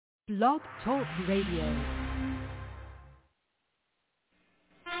Blog Talk Radio.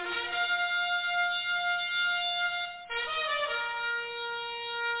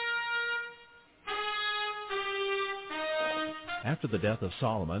 After the death of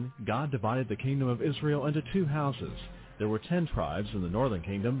Solomon, God divided the kingdom of Israel into two houses. There were 10 tribes in the northern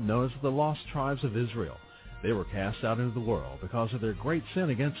kingdom known as the lost tribes of Israel. They were cast out into the world because of their great sin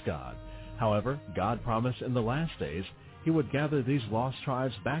against God. However, God promised in the last days he would gather these lost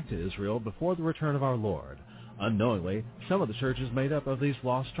tribes back to Israel before the return of our Lord. Unknowingly, some of the churches made up of these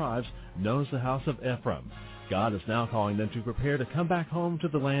lost tribes, known as the house of Ephraim. God is now calling them to prepare to come back home to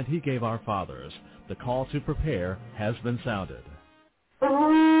the land he gave our fathers. The call to prepare has been sounded.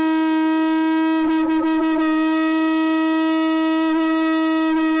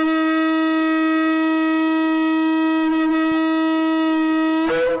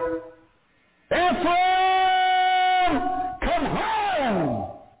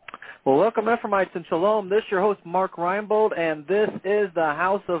 Well, welcome, Ephraimites, and shalom. This is your host, Mark Reinbold, and this is the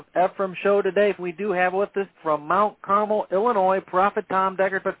House of Ephraim show today. We do have with us from Mount Carmel, Illinois, Prophet Tom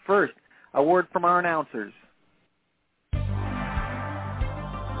Deckard. But first, a word from our announcers.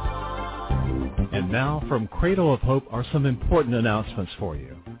 And now, from Cradle of Hope are some important announcements for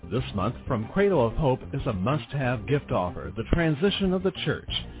you. This month, from Cradle of Hope is a must-have gift offer, the transition of the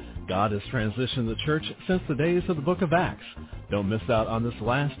church. God has transitioned the church since the days of the book of Acts. Don't miss out on this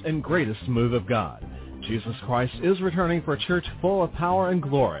last and greatest move of God. Jesus Christ is returning for a church full of power and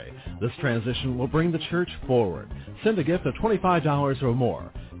glory. This transition will bring the church forward. Send a gift of $25 or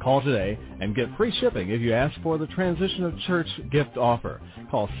more. Call today and get free shipping if you ask for the Transition of Church gift offer.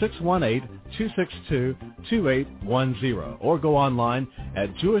 Call 618-262-2810 or go online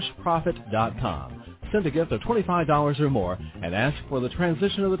at jewishprophet.com. Send a gift of $25 or more and ask for the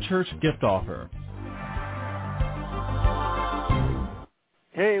Transition of the Church gift offer.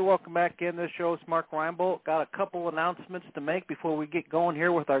 Hey, welcome back in. This show is Mark Reinbold. Got a couple announcements to make before we get going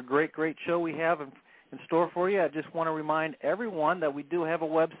here with our great show we have in store for you. I just want to remind everyone that we do have a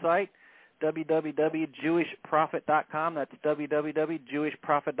website, www.jewishprophet.com. That's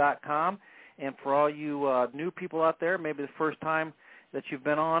www.jewishprophet.com. And for all you new people out there, maybe the first time that you've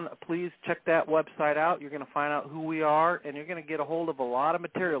been on, please check that website out. You're going to find out who we are, and you're going to get a hold of a lot of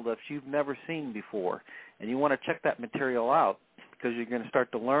material that you've never seen before. And you want to check that material out because you're going to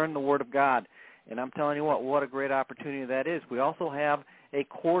start to learn the Word of God. And I'm telling you what a great opportunity that is. We also have a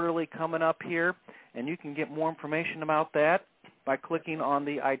quarterly coming up here, and you can get more information about that by clicking on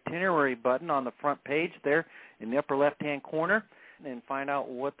the itinerary button on the front page there in the upper left-hand corner and find out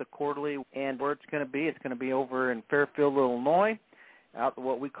what the quarterly and where it's going to be. It's going to be over in Fairfield, Illinois, out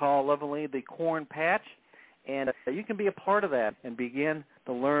what we call lovingly the Corn Patch, and you can be a part of that and begin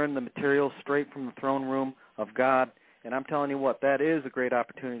to learn the material straight from the throne room of God. And I'm telling you what, that is a great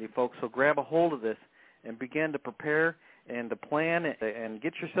opportunity, folks. So grab a hold of this and begin to prepare and to plan and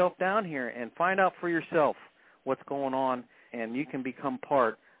get yourself down here and find out for yourself what's going on, and you can become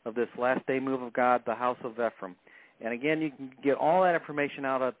part of this last day move of God, the House of Ephraim. And again, you can get all that information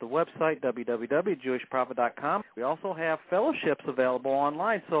out at the website, www.jewishprophet.com. We also have fellowships available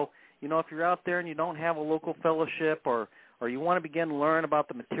online. So, if you're out there and you don't have a local fellowship or you want to begin to learn about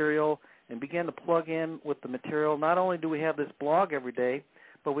the material and begin to plug in with the material, not only do we have this blog every day,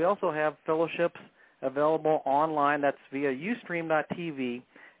 but we also have fellowships available online. That's via ustream.tv,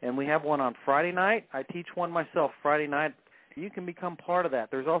 and we have one on Friday night. I teach one myself Friday night. You can become part of that.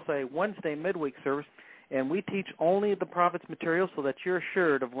 There's also a Wednesday midweek service, and we teach only the prophet's material so that you're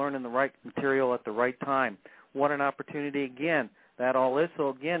assured of learning the right material at the right time. What an opportunity, again, that all is. So,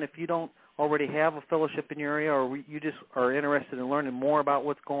 again, if you don't already have a fellowship in your area or you just are interested in learning more about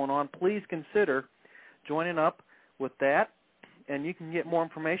what's going on, please consider joining up with that. And you can get more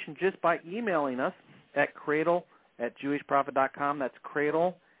information just by emailing us at cradle@jewishprophet.com. That's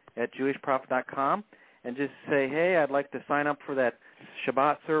cradle@jewishprophet.com. And just say, hey, I'd like to sign up for that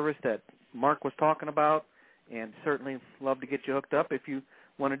Shabbat service that Mark was talking about, and certainly love to get you hooked up. If you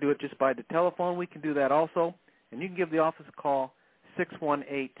want to do it just by the telephone, we can do that also. And you can give the office a call,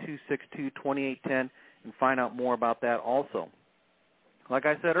 618-262-2810, and find out more about that also. Like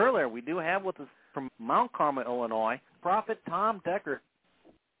I said earlier, we do have with us from Mount Carmel, Illinois, Prophet Tom Deckard.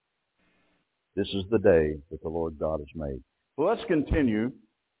 This is the day that the Lord God has made. Well, let's continue.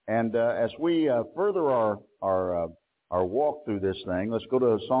 And as we further our walk through this thing, let's go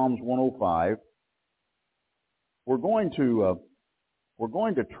to Psalms 105. We're going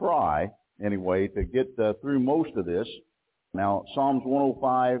to try anyway to get through most of this. Now, Psalms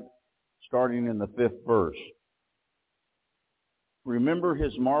 105, starting in the 5th verse. Remember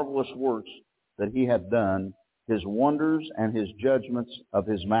his marvelous works that he had done, his wonders and his judgments of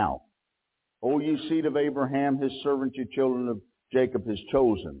his mouth. O ye seed of Abraham, his servant, ye children of Jacob, his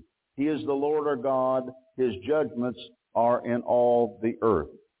chosen. He is the Lord our God. His judgments are in all the earth.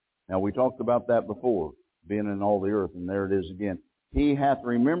 Now, we talked about that before, being in all the earth, and there it is again. He hath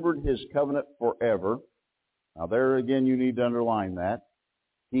remembered his covenant forever. Now, there again, you need to underline that.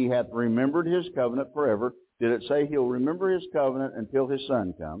 He hath remembered his covenant forever. Did it say he'll remember his covenant until his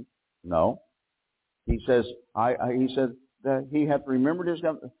son comes? No. He says, he said that he hath remembered his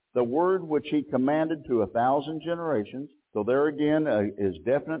covenant, the word which he commanded to 1,000 generations. So there again is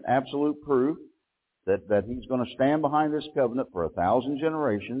definite, absolute proof that he's going to stand behind this covenant for 1,000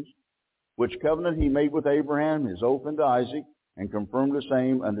 generations, which covenant he made with Abraham, his oath unto Isaac, and confirmed the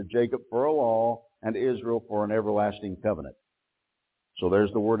same unto Jacob for a law, and Israel for an everlasting covenant. So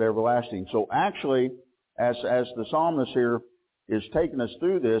there's the word everlasting. So actually, as the psalmist here is taking us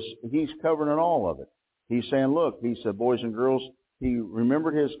through this, he's covering all of it. He's saying, look, he said, boys and girls, he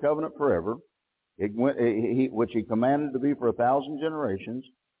remembered his covenant forever, which he commanded to be for 1,000 generations.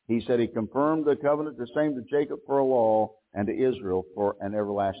 He said he confirmed the covenant the same to Jacob for a law and to Israel for an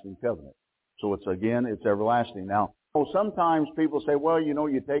everlasting covenant. So it's everlasting. Now, sometimes people say, well,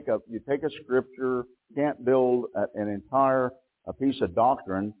 you take a scripture, can't build an entire piece of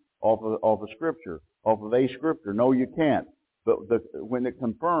doctrine off of scripture, off of a scripture. No, you can't. But when it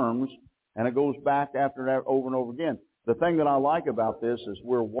confirms, and it goes back after that over and over again. The thing that I like about this is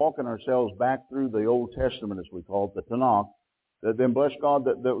we're walking ourselves back through the Old Testament, as we call it, the Tanakh. Then bless God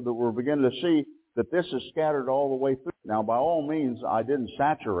that we're beginning to see that this is scattered all the way through. Now, by all means, I didn't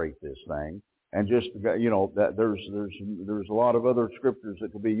saturate this thing, and just that there's a lot of other scriptures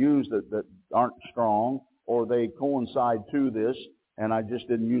that could be used that aren't strong, or they coincide to this, and I just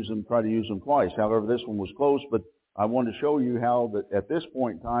didn't try to use them twice. However, this one was close, but I wanted to show you how that at this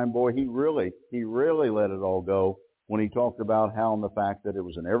point in time, boy, he really let it all go when he talked about how in the fact that it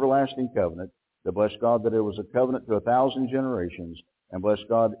was an everlasting covenant, that bless God that it was a covenant to 1,000 generations, and bless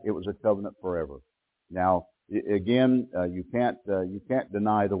God it was a covenant forever. Now, again, you can't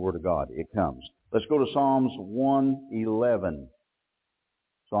deny the Word of God. It comes. Let's go to Psalms 111.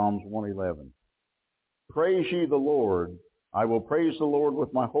 Psalms 111. Praise ye the Lord. I will praise the Lord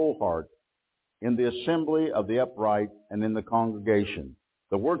with my whole heart, in the assembly of the upright and in the congregation.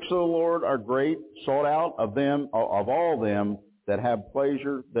 The works of the Lord are great, sought out of all them that have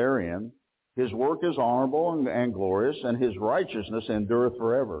pleasure therein. His work is honorable and glorious, and his righteousness endureth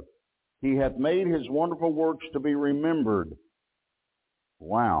forever. He hath made his wonderful works to be remembered.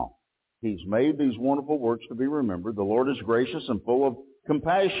 Wow. He's made these wonderful works to be remembered. The Lord is gracious and full of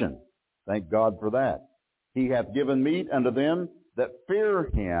compassion. Thank God for that. He hath given meat unto them that fear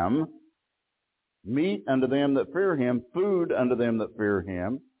him, meat unto them that fear him, food unto them that fear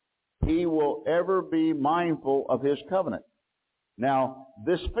him. He will ever be mindful of his covenant. Now,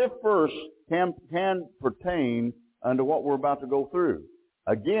 this fifth verse can pertain unto what we're about to go through.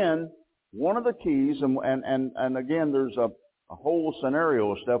 Again, one of the keys, and again, there's a whole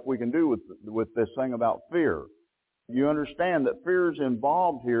scenario of stuff we can do with this thing about fear. You understand that fear is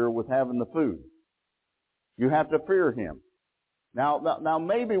involved here with having the food. You have to fear him. Now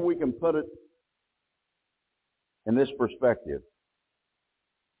maybe we can put it in this perspective.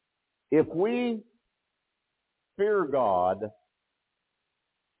 If we fear God,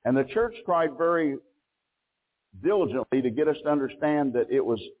 and the church tried very diligently to get us to understand that it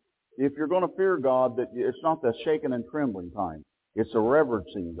was, if you're going to fear God, that it's not the shaking and trembling time. It's a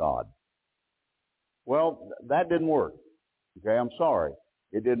reverencing God. Well, that didn't work. Okay, I'm sorry.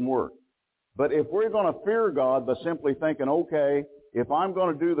 It didn't work. But if we're going to fear God by simply thinking, okay, if I'm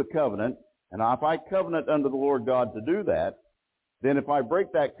going to do the covenant, and if I covenant unto the Lord God to do that, then if I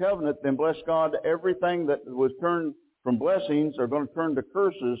break that covenant, then bless God, everything that was turned from blessings are going to turn to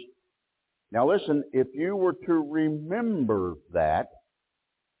curses. Now listen, if you were to remember that,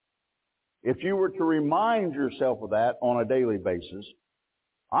 if you were to remind yourself of that on a daily basis,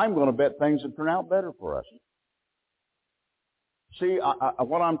 I'm going to bet things would turn out better for us. See,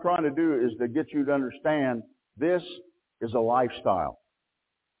 what I'm trying to do is to get you to understand this is a lifestyle.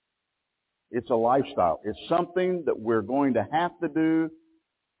 It's a lifestyle. It's something that we're going to have to do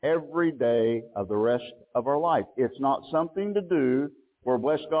every day of the rest of our life. It's not something to do where,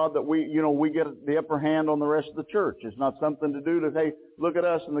 bless God, that we get the upper hand on the rest of the church. It's not something to do to, hey, look at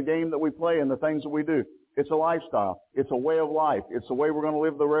us and the game that we play and the things that we do. It's a lifestyle. It's a way of life. It's the way we're going to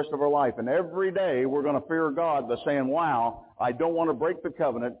live the rest of our life. And every day we're going to fear God by saying, wow, I don't want to break the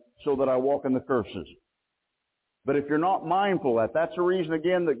covenant so that I walk in the curses. But if you're not mindful of that, that's the reason,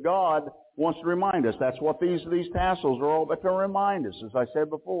 again, that God wants to remind us. That's what these tassels are all about, to remind us, as I said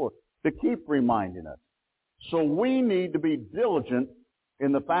before, to keep reminding us. So we need to be diligent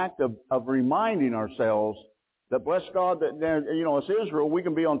in the fact of reminding ourselves that, bless God, that, as Israel, we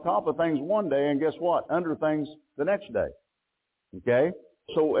can be on top of things one day and guess what? Under things the next day. Okay?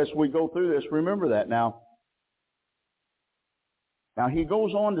 So as we go through this, remember that. Now he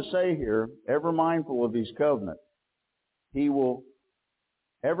goes on to say here, ever mindful of his covenant. He will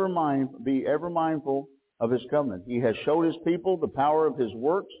be ever mindful of his covenant. He has showed his people the power of his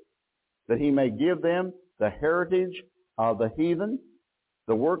works, that he may give them the heritage of the heathen.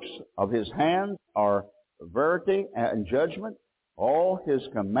 The works of his hands are verity and judgment. All his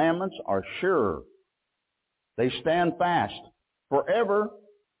commandments are sure. They stand fast forever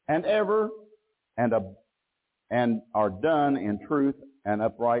and ever, and are done in truth and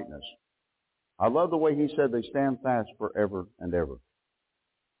uprightness. I love the way he said they stand fast forever and ever.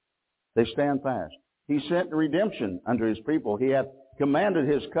 They stand fast. He sent redemption unto his people. He hath commanded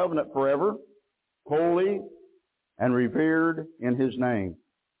his covenant forever, holy and revered in his name.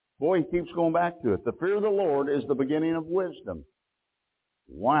 Boy, he keeps going back to it. The fear of the Lord is the beginning of wisdom.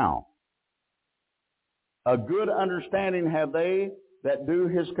 Wow. A good understanding have they that do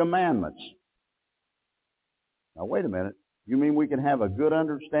his commandments. Now wait a minute. You mean we can have a good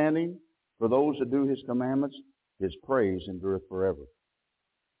understanding for those that do his commandments? His praise endureth forever.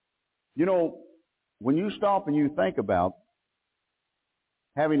 You know, when you stop and you think about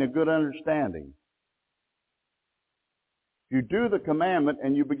having a good understanding, you do the commandment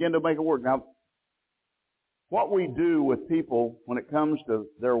and you begin to make it work. Now, what we do with people when it comes to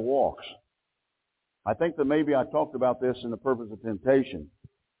their walks, I think that maybe I talked about this in the purpose of temptation.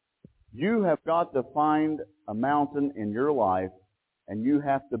 You have got to find a mountain in your life and you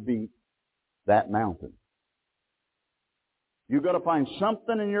have to beat that mountain. You've got to find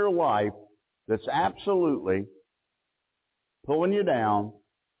something in your life that's absolutely pulling you down,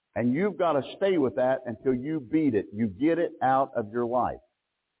 and you've got to stay with that until you beat it. You get it out of your life.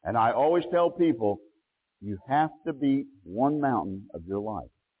 And I always tell people, you have to beat one mountain of your life.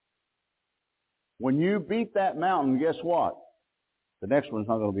 When you beat that mountain, guess what? The next one's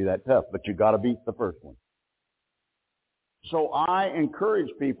not going to be that tough, but you've got to beat the first one. So I encourage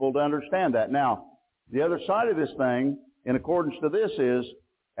people to understand that. Now, the other side of this thing, in accordance to this, is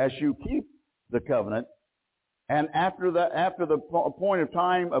as you keep the covenant, and after the point of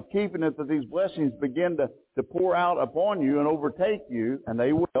time of keeping it, that these blessings begin to pour out upon you and overtake you, and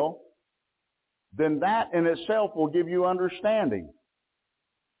they will, then that in itself will give you understanding.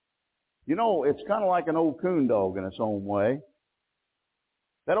 You know, it's kind of like an old coon dog in its own way.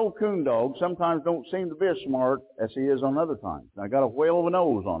 That old coon dog sometimes don't seem to be as smart as he is on other times. Now, I got a whale of a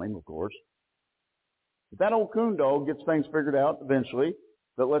nose on him, of course. But that old coon dog gets things figured out eventually.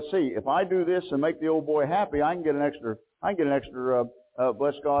 But let's see, if I do this and make the old boy happy, I can get an extra,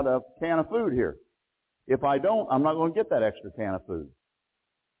 bless God, a can of food here. If I don't, I'm not going to get that extra can of food.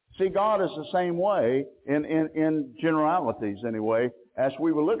 See, God is the same way in generalities anyway. As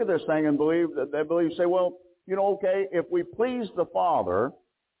we will look at this thing and say, well, you know, okay, if we please the Father,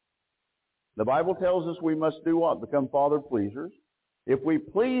 the Bible tells us we must do what? Become Father pleasers. If we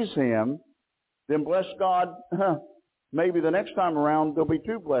please Him, then bless God, maybe the next time around there'll be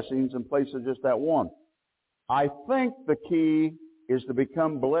two blessings in place of just that one. I think the key is to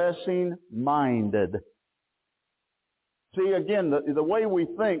become blessing-minded. See, again, the way we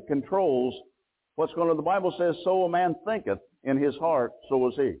think controls what's going on. The Bible says, so a man thinketh in his heart, so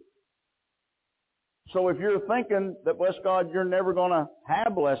is he. So if you're thinking that, bless God, you're never going to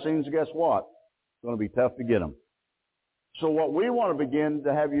have blessings, guess what? It's going to be tough to get them. So what we want to begin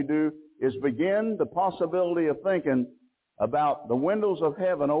to have you do is begin the possibility of thinking about the windows of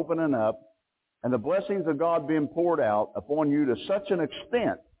heaven opening up and the blessings of God being poured out upon you to such an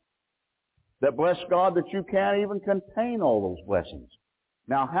extent that, bless God, that you can't even contain all those blessings.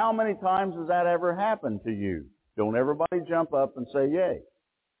 Now, how many times has that ever happened to you? Don't everybody jump up and say, yay.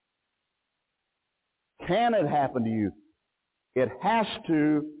 Can it happen to you? It has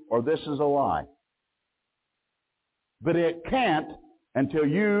to, or this is a lie. But it can't until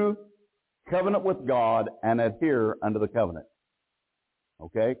you covenant with God and adhere unto the covenant.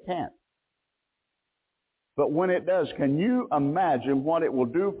 Okay? It can't. But when it does, can you imagine what it will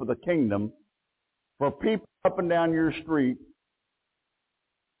do for the kingdom, for people up and down your street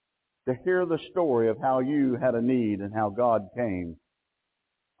to hear the story of how you had a need and how God came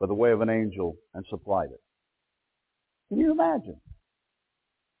by the way of an angel and supplied it? Can you imagine?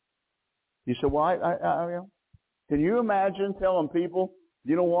 You say, well, can you imagine telling people,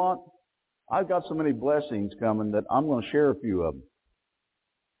 you know what? I've got so many blessings coming that I'm going to share a few of them.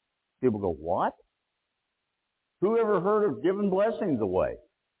 People go, what? Who ever heard of giving blessings away?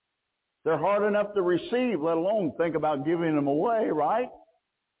 They're hard enough to receive, let alone think about giving them away, right?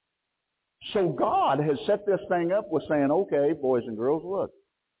 So God has set this thing up with saying, okay, boys and girls, look.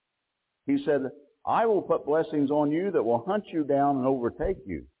 He said, I will put blessings on you that will hunt you down and overtake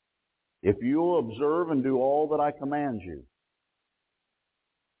you if you'll observe and do all that I command you.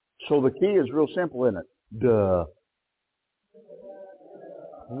 So the key is real simple, isn't it? Duh.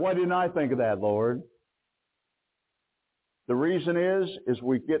 Why didn't I think of that, Lord? The reason is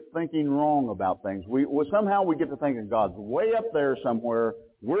we get thinking wrong about things. Somehow we get to thinking God's way up there somewhere.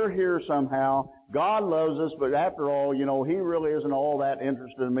 We're here somehow. God loves us, but after all, He really isn't all that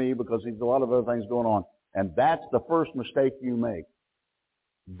interested in me because He's a lot of other things going on. And that's the first mistake you make.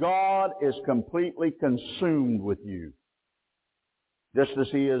 God is completely consumed with you, just as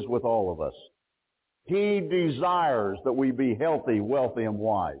He is with all of us. He desires that we be healthy, wealthy, and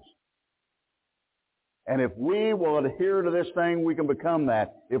wise. And if we will adhere to this thing, we can become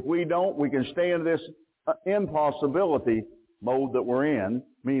that. If we don't, we can stay in this impossibility mode that we're in,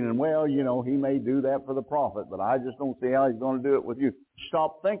 meaning, well, He may do that for the prophet, but I just don't see how He's going to do it with you.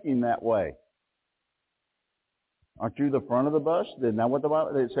 Stop thinking that way. Aren't you the front of the bus? Isn't that what the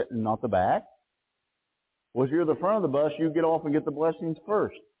Bible said? Not the back. Well, if you're the front of the bus, you get off and get the blessings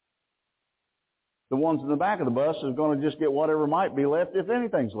first. The ones in the back of the bus is going to just get whatever might be left, if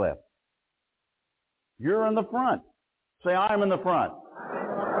anything's left. You're in the front. Say, I'm in the front.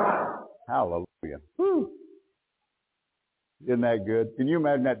 Hallelujah. Whew. Isn't that good? Can you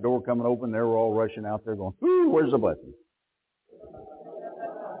imagine that door coming open? They were all rushing out there going, whoo, where's the blessing?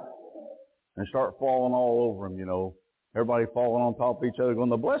 And start falling all over them, Everybody falling on top of each other going,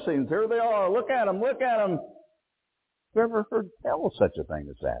 the blessings, here they are. Look at them, look at them. Have you ever heard tell of such a thing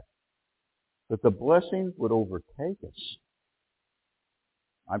as that? That the blessings would overtake us.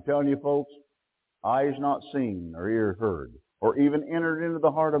 I'm telling you, folks, eyes not seen or ear heard or even entered into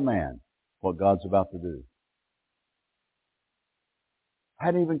the heart of man what God's about to do.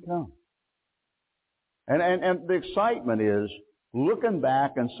 Hadn't even come. And the excitement is looking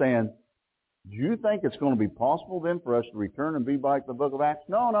back and saying, do you think it's going to be possible then for us to return and be like the book of Acts?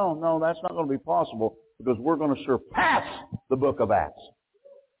 No, that's not going to be possible because we're going to surpass the book of Acts.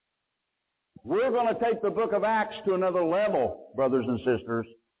 We're going to take the book of Acts to another level, brothers and sisters.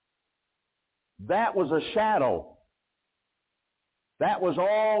 That was a shadow. That was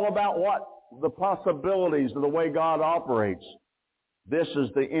all about what the possibilities of the way God operates. This is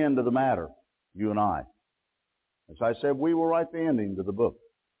the end of the matter, you and I. As I said, we will write the ending to the book.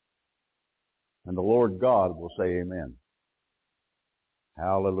 And the Lord God will say amen.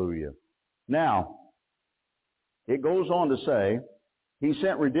 Hallelujah. Now, it goes on to say, He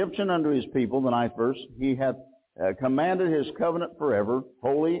sent redemption unto His people, the 9th verse. He hath commanded His covenant forever,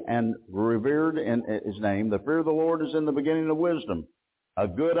 holy and revered in His name. The fear of the Lord is in the beginning of wisdom. A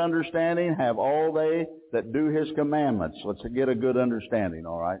good understanding have all they that do His commandments. Let's get a good understanding,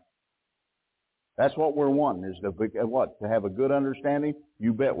 all right? That's what we're wanting, is to what? To have a good understanding?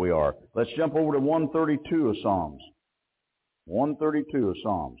 You bet we are. Let's jump over to 132 of Psalms. 132 of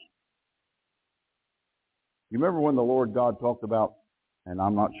Psalms. You remember when the Lord God talked about, and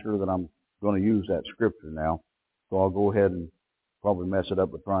I'm not sure that I'm going to use that scripture now, so I'll go ahead and probably mess it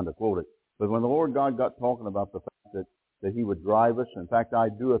up with trying to quote it. But when the Lord God got talking about the fact that He would drive us, in fact, I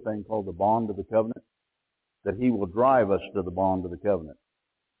do a thing called the bond of the covenant, that He will drive us to the bond of the covenant.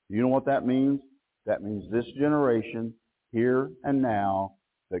 Do you know what that means? That means this generation, here and now,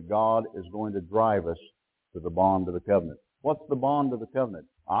 that God is going to drive us to the bond of the covenant. What's the bond of the covenant?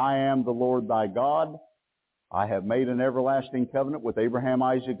 I am the Lord thy God. I have made an everlasting covenant with Abraham,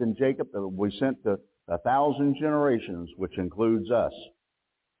 Isaac, and Jacob that will be sent to 1,000 generations, which includes us.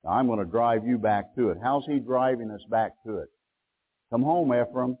 Now, I'm going to drive you back to it. How's He driving us back to it? Come home,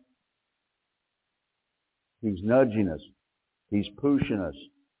 Ephraim. He's nudging us. He's pushing us.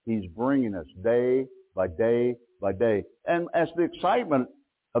 He's bringing us day by day by day. And as the excitement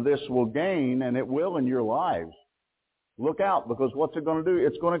of this will gain, and it will in your lives, look out, because what's it going to do?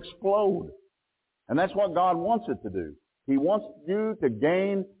 It's going to explode. And that's what God wants it to do. He wants you to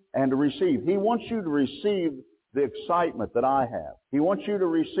gain and to receive. He wants you to receive the excitement that I have. He wants you to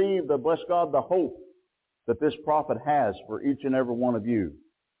receive bless God, the hope that this prophet has for each and every one of you.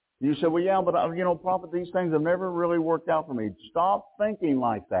 You say, well, yeah, but, prophet, these things have never really worked out for me. Stop thinking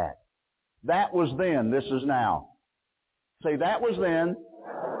like that. That was then. This is now. Say, that was then.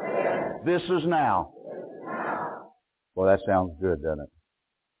 This is now. Well, that sounds good, doesn't it?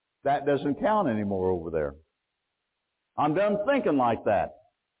 That doesn't count anymore over there. I'm done thinking like that.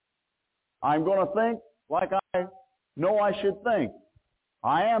 I'm going to think like I know I should think.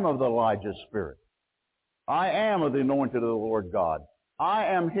 I am of the Elijah spirit. I am of the anointed of the Lord God. I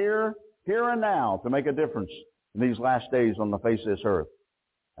am here here and now to make a difference in these last days on the face of this earth.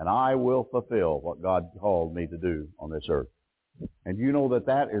 And I will fulfill what God called me to do on this earth. And you know that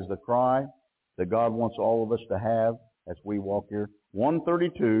that is the cry that God wants all of us to have as we walk here.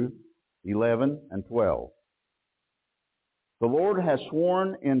 132, 11, and 12. The Lord has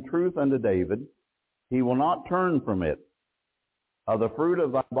sworn in truth unto David, He will not turn from it. Of the fruit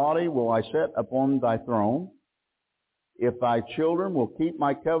of thy body will I set upon thy throne. If thy children will keep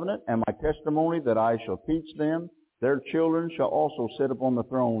my covenant and my testimony that I shall teach them, their children shall also sit upon the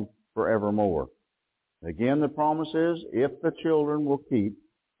throne forevermore. Again, the promise is, if the children will keep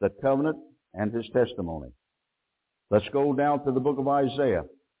the covenant and His testimony. Let's go down to the book of Isaiah.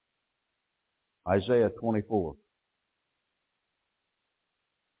 Isaiah 24.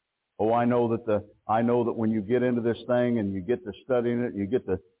 Oh, I know that when you get into this thing and you get to studying it, you get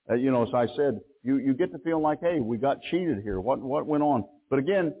to, as I said, you get to feel like, hey, we got cheated here. What went on? But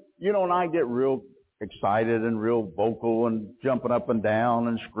again, and I get real excited and real vocal and jumping up and down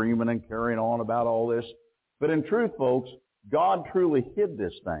and screaming and carrying on about all this. But in truth, folks, God truly hid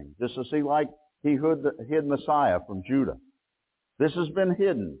this thing. Just to see like He hid Messiah from Judah. This has been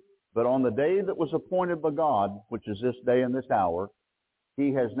hidden. But on the day that was appointed by God, which is this day and this hour,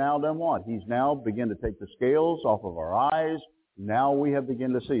 He has now done what? He's now begun to take the scales off of our eyes. Now we have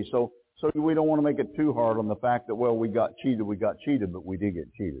begun to see. So we don't want to make it too hard on the fact that, well, we got cheated, but we did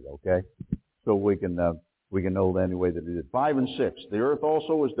get cheated, okay? So we can know anyway that it is. 5 and 6. The earth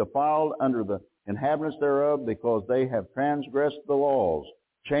also is defiled under the inhabitants thereof, because they have transgressed the laws,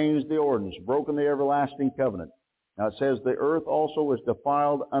 changed the ordinance, broken the everlasting covenant. Now it says the earth also is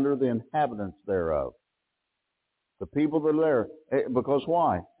defiled under the inhabitants thereof. The people that are there, because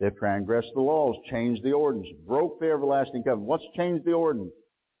why? They've transgressed the laws, changed the ordinance, broke the everlasting covenant. What's changed the ordinance?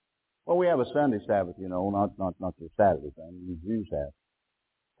 Well, we have a Sunday Sabbath, not the Saturday thing. You Jews have.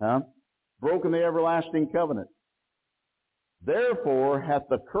 Huh? Broken the everlasting covenant. Therefore hath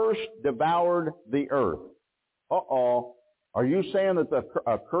the curse devoured the earth. Uh-oh. Are you saying that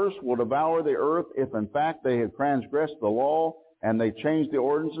a curse will devour the earth if in fact they have transgressed the law and they changed the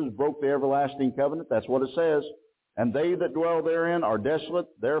ordinances, broke the everlasting covenant? That's what it says. And they that dwell therein are desolate.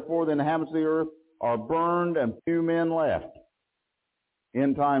 Therefore the inhabitants of the earth are burned and few men left.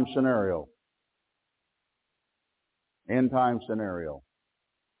 End time scenario. End time scenario.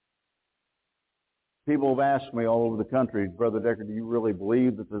 People have asked me all over the country, Brother Deckard, do you really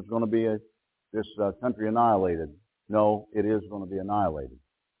believe that there's going to be this country annihilated? No, it is going to be annihilated.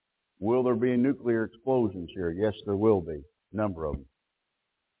 Will there be nuclear explosions here? Yes, there will be. A number of them.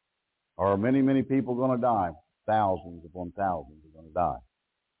 Are many, many people going to die? Thousands upon thousands are going to die.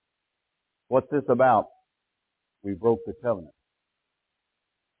 What's this about? We broke the covenant.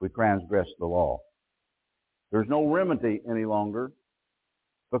 We transgressed the law. There's no remedy any longer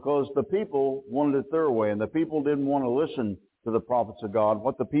because the people wanted it their way, and the people didn't want to listen to the prophets of God.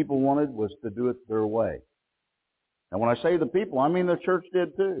 What the people wanted was to do it their way. And when I say the people, I mean the church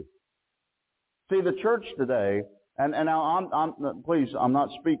did too. See, the church today, and now please, I'm not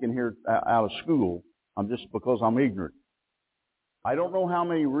speaking here out of school. I'm just because I'm ignorant. I don't know how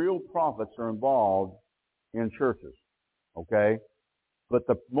many real prophets are involved in churches, okay? But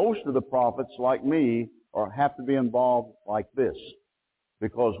most of the prophets, like me, have to be involved like this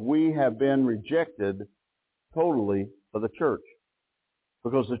because we have been rejected totally by the church.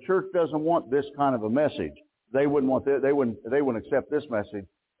 Because the church doesn't want this kind of a message. They wouldn't accept this message,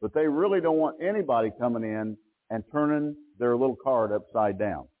 but they really don't want anybody coming in and turning their little card upside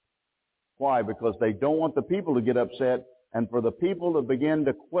down. Why? Because they don't want the people to get upset and for the people to begin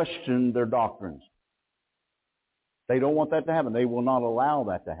to question their doctrines. They don't want that to happen. They will not allow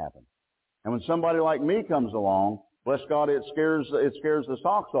that to happen. And when somebody like me comes along, bless God, it scares the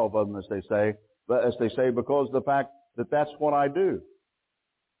socks off of them, as they say, because of the fact that that's what I do.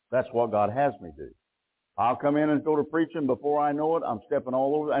 That's what God has me do. I'll come in and go to preaching. Before I know it, I'm stepping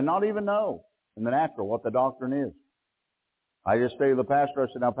all over and not even know in the natural what the doctrine is. I just say to the pastor, I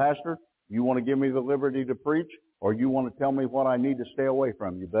said, now, Pastor, you want to give me the liberty to preach, or you want to tell me what I need to stay away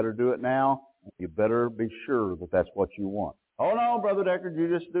from? You better do it now. You better be sure that that's what you want. Oh, no, Brother Deckard,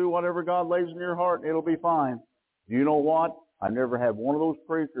 you just do whatever God lays in your heart, and it'll be fine. Do you know what? I never had one of those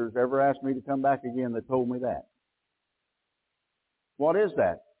preachers ever ask me to come back again that told me that. What is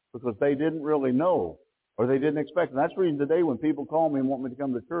that? Because they didn't really know, or they didn't expect. And that's the reason today when people call me and want me to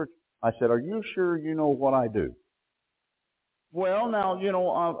come to church, I said, are you sure you know what I do? Well, now,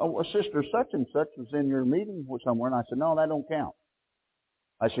 a sister such and such was in your meeting somewhere, and I said, no, that don't count.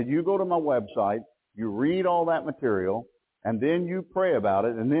 I said, you go to my website, you read all that material, and then you pray about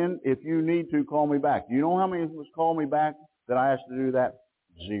it, and then if you need to, call me back. Do you know how many was called me back that I asked to do that?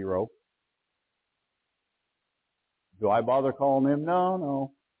 0. Do I bother calling them?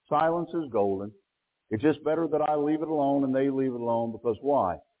 No. Silence is golden. It's just better that I leave it alone and they leave it alone, because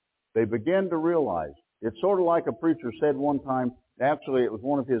why? They begin to realize. It's sort of like a preacher said one time, actually it was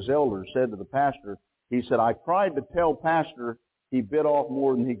one of his elders said to the pastor, he said, I tried to tell pastor he bit off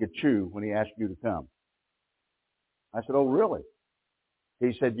more than he could chew when he asked you to come. I said, oh really?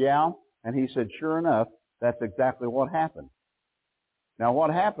 He said, yeah. And he said, sure enough, that's exactly what happened. Now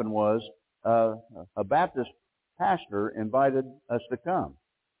what happened was, a Baptist pastor invited us to come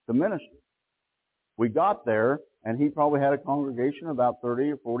to minister. We got there, and he probably had a congregation of about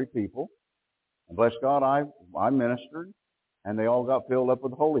 30 or 40 people. And bless God, I ministered, and they all got filled up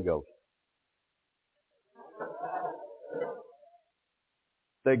with the Holy Ghost.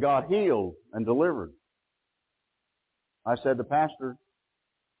 They got healed and delivered. I said to pastor,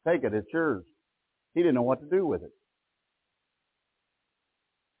 take it, it's yours. He didn't know what to do with it.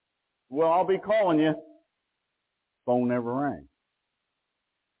 Well, I'll be calling you. Phone never rang.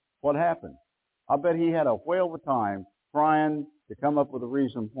 What happened? I bet he had a whale of a time trying to come up with a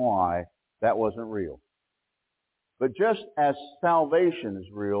reason why that wasn't real. But just as salvation is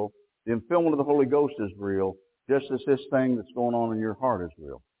real, the infilling of the Holy Ghost is real, just as this thing that's going on in your heart is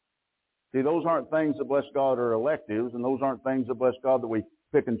real. See, those aren't things that, bless God, are electives, and those aren't things that, bless God, that we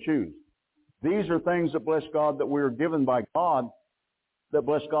pick and choose. These are things that, bless God, that we are given by God, that,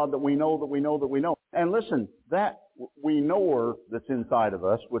 bless God, that we know, that we know, that we know. And listen, that we knower that's inside of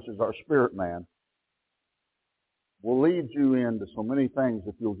us, which is our spirit man, will lead you into so many things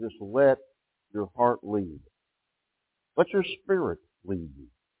if you'll just let your heart lead. Let your spirit lead you.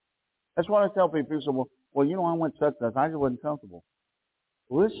 That's what I tell people. People say, well, you know, I went such and such. I just wasn't comfortable.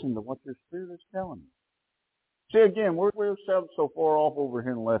 Listen to what your spirit is telling you. See, again, we're so far off over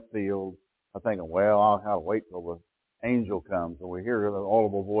here in left field. I'm thinking, well, I'll have to wait till the angel comes and we hear the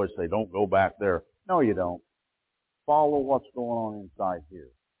audible voice say, don't go back there. No, you don't. Follow what's going on inside here.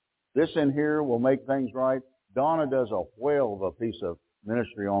 This in here will make things right. Donna does a whale of a piece of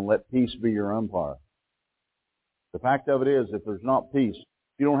ministry on let peace be your umpire. The fact of it is, if there's not peace,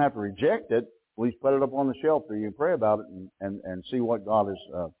 you don't have to reject it. At least put it up on the shelf so you can pray about it and see what God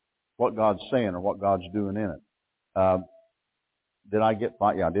is, what God's saying or what God's doing in it. Did I get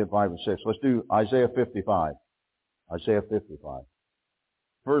 5? Yeah, I did 5 and 6. Let's do Isaiah 55. Isaiah 55.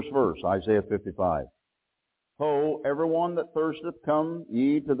 First verse, Isaiah 55. Ho, everyone that thirsteth, come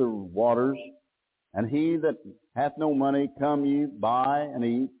ye to the waters, and he that hath no money, come ye, buy and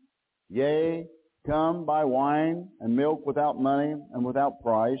eat. Yea, come, buy wine and milk without money and without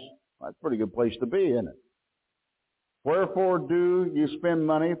price. That's a pretty good place to be, isn't it? Wherefore do you spend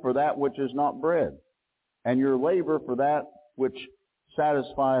money for that which is not bread, and your labor for that which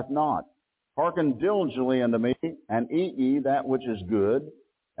satisfieth not? Hearken diligently unto me, and eat ye that which is good,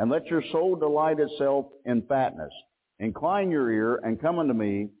 and let your soul delight itself in fatness. Incline your ear, and come unto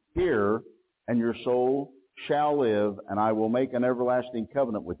me, hear, and your soul shall live, and I will make an everlasting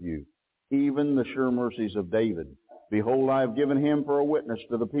covenant with you, even the sure mercies of David. Behold, I have given him for a witness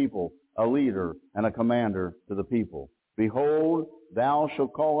to the people, a leader and a commander to the people. Behold, thou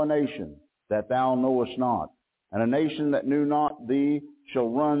shalt call a nation that thou knowest not, and a nation that knew not thee shall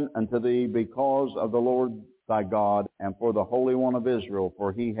run unto thee because of the Lord thy God, and for the Holy One of Israel,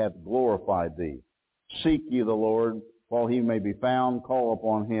 for he hath glorified thee. Seek ye the Lord while he may be found, call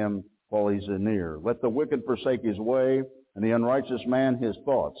upon him while he's near. Let the wicked forsake his way, and the unrighteous man his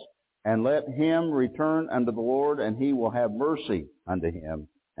thoughts. And let him return unto the Lord, and he will have mercy unto him,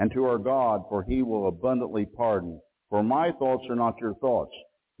 and to our God, for he will abundantly pardon. For my thoughts are not your thoughts,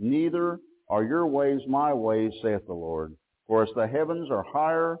 neither are your ways my ways, saith the Lord. For as the heavens are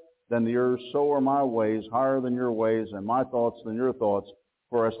higher than the earth, so are my ways higher than your ways, and my thoughts than your thoughts.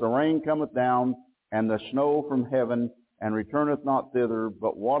 For as the rain cometh down, and the snow from heaven, and returneth not thither,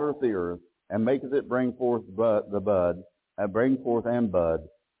 but watereth the earth, and maketh it bring forth bring forth and bud,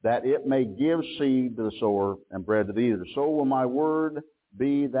 that it may give seed to the sower and bread to the eater. So will my word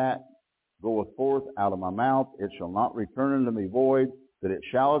be that goeth forth out of my mouth. It shall not return unto me void, that it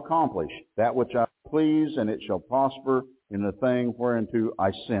shall accomplish that which I please, and it shall prosper in the thing whereunto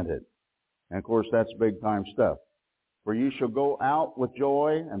I sent it. And of course, that's big time stuff. For you shall go out with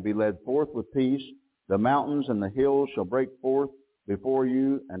joy and be led forth with peace. The mountains and the hills shall break forth before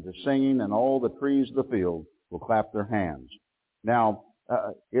you, and to singing, and all the trees of the field will clap their hands. Now,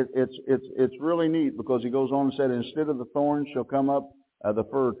 it's really neat, because he goes on and said, instead of the thorns shall come up the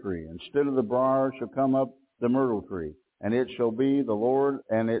fir tree, instead of the briar shall come up the myrtle tree, and it shall be the Lord,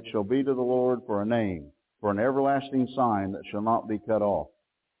 and it shall be to the Lord for a name, for an everlasting sign that shall not be cut off.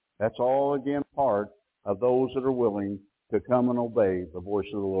 That's all again part of those that are willing to come and obey the voice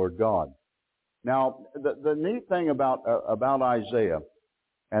of the Lord God. Now, the neat thing about Isaiah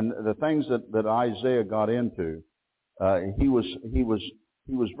and the things that Isaiah got into, he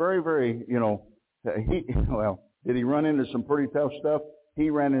was very, very, did he run into some pretty tough stuff? He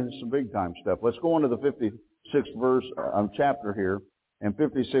ran into some big time stuff. Let's go on to the 56th verse, chapter here, and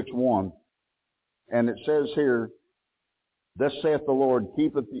 56:1. And it says here, "Thus saith the Lord,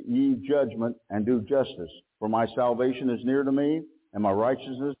 keepeth ye judgment and do justice. For my salvation is near to me, and my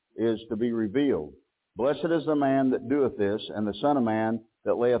righteousness is to be revealed. Blessed is the man that doeth this, and the son of man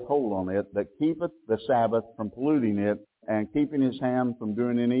that layeth hold on it, that keepeth the Sabbath from polluting it, and keeping his hand from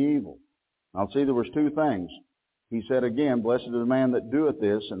doing any evil." Now see, there was two things. He said again, "Blessed is the man that doeth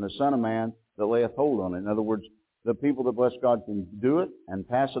this, and the son of man that layeth hold on it." In other words, the people that bless God can do it and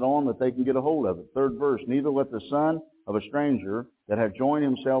pass it on, that they can get a hold of it. Third verse, "Neither let the son of a stranger that hath joined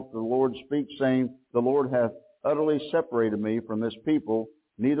himself to the Lord speak, saying, The Lord hath utterly separated me from this people.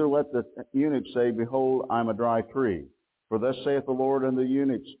 Neither let the eunuch say, Behold, I am a dry tree. For thus saith the Lord unto the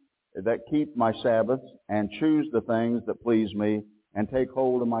eunuchs that keep my Sabbaths, and choose the things that please me, and take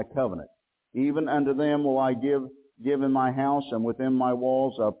hold of my covenant. Even unto them will I give in my house and within my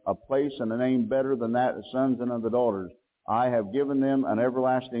walls a place and a name better than that of sons and of the daughters. I have given them an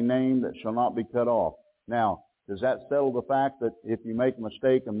everlasting name that shall not be cut off." Now, does that settle the fact that if you make a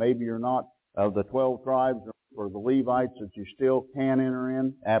mistake and maybe you're not of the 12 tribes or the Levites, that you still can enter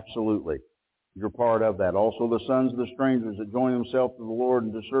in? Absolutely. You're part of that. Also the sons of the strangers that join themselves to the Lord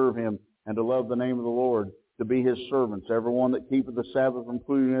and to serve Him and to love the name of the Lord, to be His servants. Everyone that keepeth the Sabbath from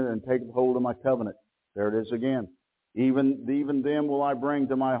polluting it and taketh hold of my covenant. There it is again. Even them will I bring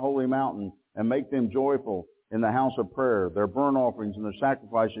to my holy mountain, and make them joyful in the house of prayer. Their burnt offerings and their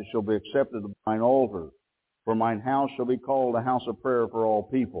sacrifices shall be accepted of mine altar. For mine house shall be called a house of prayer for all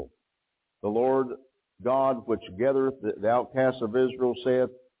people. The Lord God which gathereth the outcasts of Israel saith,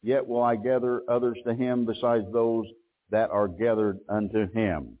 Yet will I gather others to Him besides those that are gathered unto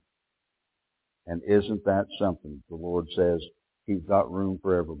Him. And isn't that something? The Lord says He's got room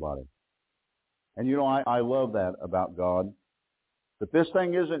for everybody. And I love that about God. But this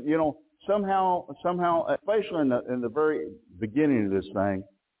thing isn't, somehow, especially in the very beginning of this thing,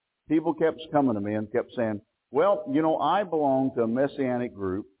 people kept coming to me and kept saying, well, I belong to a Messianic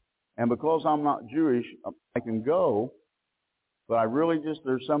group, and because I'm not Jewish, I can go, but I really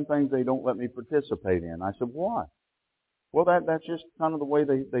there's some things they don't let me participate in. I said, why? Well, that's just kind of the way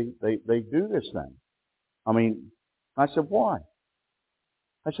they do this thing. I said, why?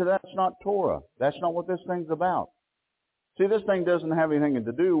 I said, that's not Torah. That's not what this thing's about. See, this thing doesn't have anything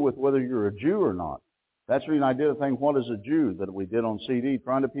to do with whether you're a Jew or not. That's the reason I did a thing, What is a Jew, that we did on CD,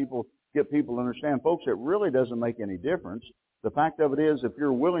 trying to get people to understand. Folks, it really doesn't make any difference. The fact of it is, if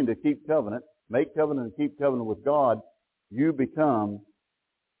you're willing to keep covenant, make covenant and keep covenant with God, you become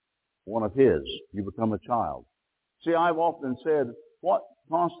one of His. You become a child. See, I've often said, what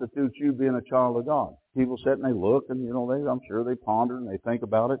constitutes you being a child of God? People sit and they look and, I'm sure they ponder and they think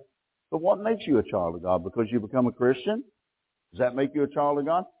about it. But what makes you a child of God? Because you become a Christian? Does that make you a child of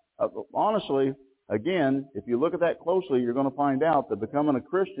God? Honestly, again, if you look at that closely, you're going to find out that becoming a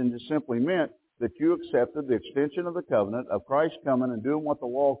Christian just simply meant that you accepted the extension of the covenant of Christ coming and doing what the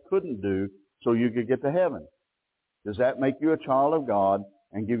law couldn't do so you could get to heaven. Does that make you a child of God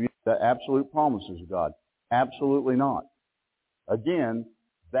and give you the absolute promises of God? Absolutely not. Again,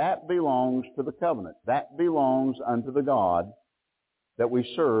 that belongs to the covenant. That belongs unto the God that we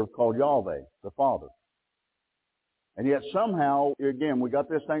serve, called Yahweh, the Father. And yet somehow, again, we got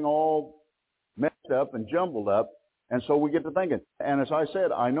this thing all messed up and jumbled up, and so we get to thinking. And as I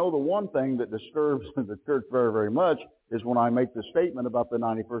said, I know the one thing that disturbs the church very, very much is when I make the statement about the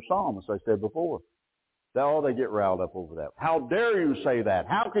 91st Psalm, as I said before. They get riled up over that. How dare you say that?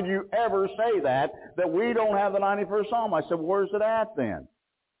 How could you ever say that we don't have the 91st Psalm? I said, well, where's it at then?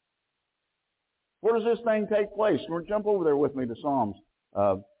 Where does this thing take place? Jump over there with me to Psalms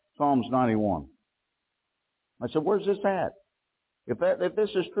 91. I said, where's this at? If this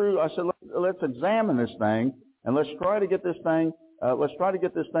is true, I said, let's examine this thing and let's try to get this thing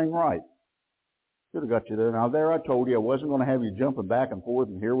right. Should have got you there. Now there I told you I wasn't going to have you jumping back and forth,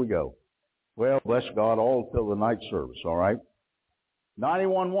 and here we go. Well, bless God, all till the night service, all right?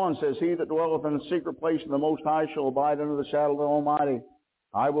 91:1 says, He that dwelleth in the secret place of the Most High shall abide under the shadow of the Almighty.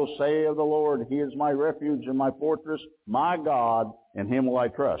 I will say of the Lord, He is my refuge and my fortress, my God, in Him will I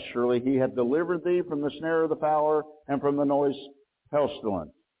trust. Surely He hath delivered thee from the snare of the fowler and from the noise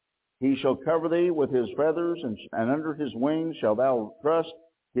pestilence. He shall cover thee with His feathers, and under His wings shalt thou trust.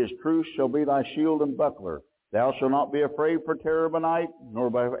 His truth shall be thy shield and buckler. Thou shalt not be afraid for terror by night, nor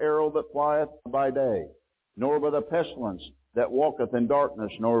by arrow that flieth by day, nor by the pestilence that walketh in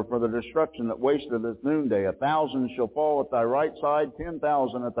darkness, nor for the destruction that wasteth at noonday. 1,000 shall fall at thy right side,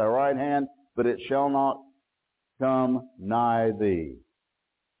 10,000 at thy right hand, but it shall not come nigh thee.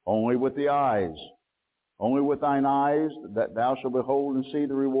 Only with the eyes, only with thine eyes, that thou shalt behold and see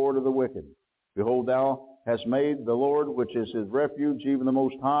the reward of the wicked. Behold, thou hast made the Lord, which is his refuge, even the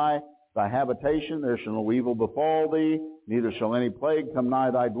Most High, thy habitation. There shall no evil befall thee, neither shall any plague come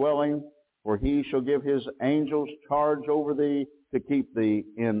nigh thy dwelling. For he shall give his angels charge over thee to keep thee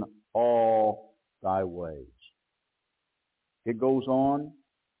in all thy ways. It goes on,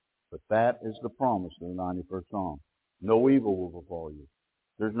 but that is the promise in the 91st Psalm. No evil will befall you.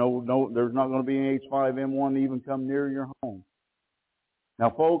 There's there's not going to be an H5N1 even come near your home. Now,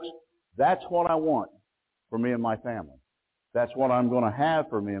 folks, that's what I want for me and my family. That's what I'm going to have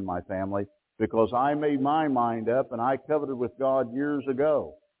for me and my family, because I made my mind up and I covenanted with God years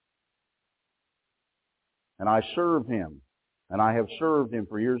ago. And I served him. And I have served him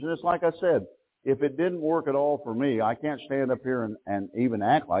for years. And it's like I said, if it didn't work at all for me, I can't stand up here and even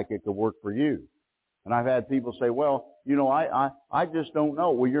act like it could work for you. And I've had people say, well, you know, I just don't know.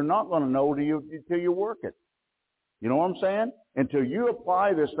 Well, you're not going to know till you work it. You know what I'm saying? Until you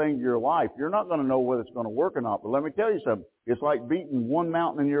apply this thing to your life, you're not going to know whether it's going to work or not. But let me tell you something. It's like beating one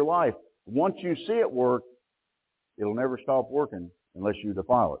mountain in your life. Once you see it work, it'll never stop working unless you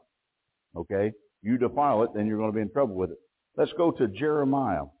defile it. Okay? You defile it, then you're going to be in trouble with it. Let's go to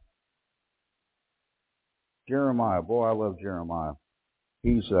Jeremiah. Jeremiah. Boy, I love Jeremiah.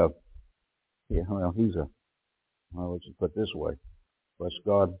 Let's just put it this way. Bless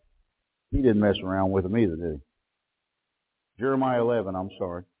God. He didn't mess around with him either, did he? Jeremiah 11, I'm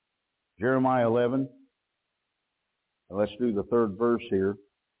sorry. Jeremiah 11. Let's do the third verse here.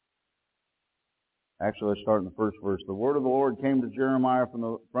 Actually, let's start in the first verse. The word of the Lord came to Jeremiah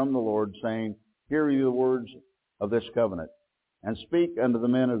from the Lord, saying, Hear ye the words of this covenant, and speak unto the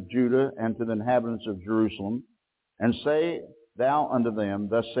men of Judah and to the inhabitants of Jerusalem, and say thou unto them,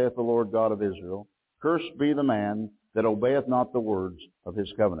 Thus saith the Lord God of Israel, Cursed be the man that obeyeth not the words of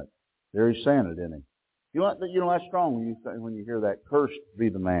his covenant. There he's saying it, isn't he? You know that's strong when you hear that. Cursed be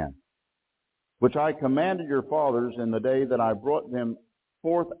the man, which I commanded your fathers in the day that I brought them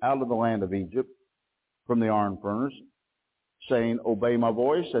forth out of the land of Egypt from the iron furnace, saying, Obey my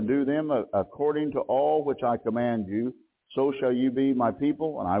voice and do them according to all which I command you. So shall you be my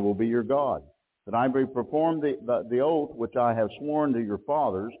people, and I will be your God. That I may perform the oath which I have sworn to your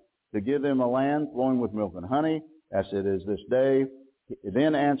fathers, to give them a land flowing with milk and honey, as it is this day.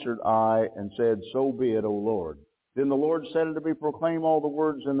 Then answered I and said, So be it, O Lord. Then the Lord said unto me, Proclaim all the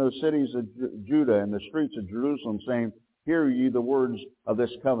words in the cities of Judah and the streets of Jerusalem, saying, Hear ye the words of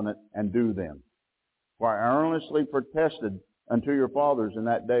this covenant, and do them. For I earnestly protested unto your fathers in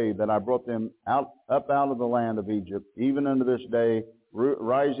that day that I brought them up out of the land of Egypt, even unto this day,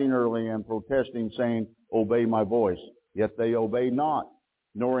 rising early and protesting, saying, Obey my voice. Yet they obey not,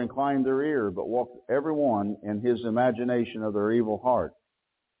 nor incline their ear, but walk every one in his imagination of their evil heart.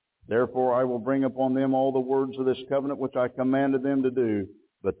 Therefore I will bring upon them all the words of this covenant which I commanded them to do,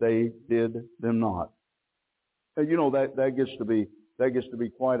 but they did them not. And you know, that gets to be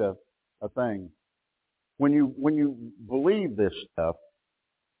quite a thing. When you believe this stuff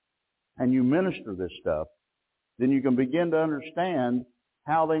and you minister this stuff, then you can begin to understand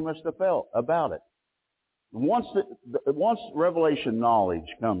how they must have felt about it. Once revelation knowledge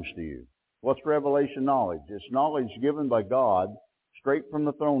comes to you, what's revelation knowledge? It's knowledge given by God, straight from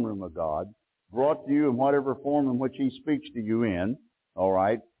the throne room of God, brought to you in whatever form in which He speaks to you in, all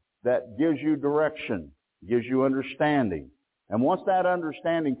right, that gives you direction, gives you understanding. And once that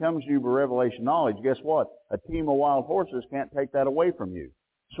understanding comes to you by revelation knowledge, guess what? A team of wild horses can't take that away from you.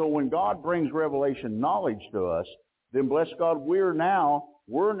 So when God brings revelation knowledge to us, then bless God, we're now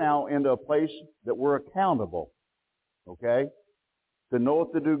into a place that we're accountable. Okay? To know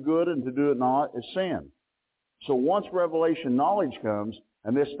if to do good and to do it not is sin. So once revelation knowledge comes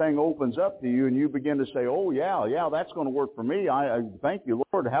and this thing opens up to you and you begin to say, oh yeah, that's going to work for me. I thank you,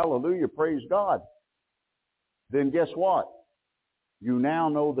 Lord. Hallelujah. Praise God. Then guess what? You now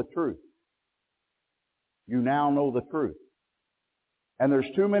know the truth. You now know the truth. And there's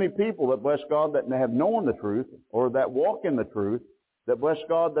too many people that, bless God, that have known the truth or that walk in the truth, that, bless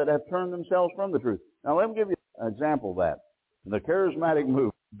God, that have turned themselves from the truth. Now, let me give you an example of that. The charismatic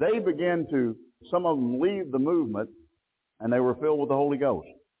movement, some of them leave the movement and they were filled with the Holy Ghost.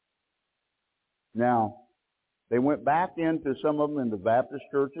 Now, they went back into some of them into Baptist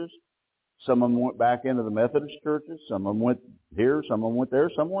churches. Some of them went back into the Methodist churches. Some of them went here. Some of them went there.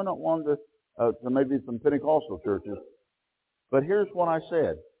 Some went on to maybe some Pentecostal churches. But here's what I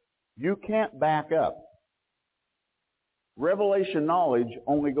said. You can't back up. Revelation knowledge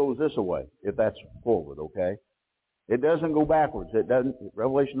only goes this way, if that's forward, okay? It doesn't go backwards. It doesn't.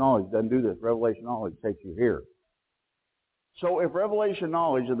 Revelation knowledge doesn't do this. Revelation knowledge takes you here. So if revelation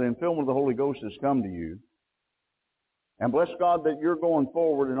knowledge of the infilling of the Holy Ghost has come to you, and bless God that you're going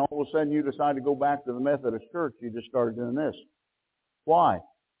forward and all of a sudden you decide to go back to the Methodist Church, you just started doing this. Why?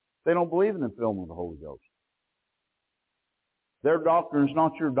 They don't believe in the infilling of the Holy Ghost. Their doctrine is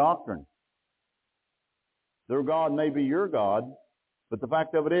not your doctrine. Their God may be your God, but the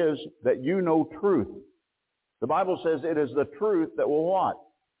fact of it is that you know truth. The Bible says it is the truth that will what?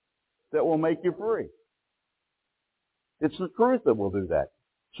 That will make you free. It's the truth that will do that.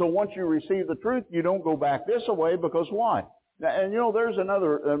 So once you receive the truth, you don't go back this way because why? And there's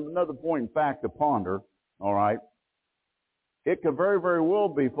another point in fact to ponder, all right? It could very, very well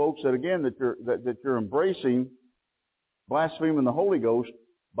be, folks, that again, that you're embracing blaspheming the Holy Ghost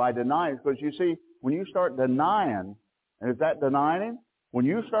by denying, because you see, when you start denying, and is that denying Him? When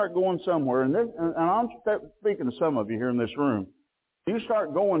you start going somewhere, and I'm speaking to some of you here in this room, you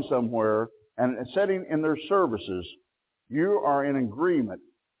start going somewhere and sitting in their services, you are in agreement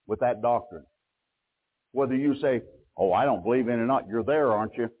with that doctrine. Whether you say, oh, I don't believe in it or not, you're there,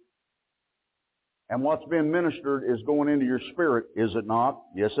 aren't you? And what's being ministered is going into your spirit, is it not?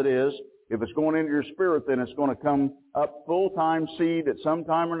 Yes, it is. If it's going into your spirit, then it's going to come up full-time seed at some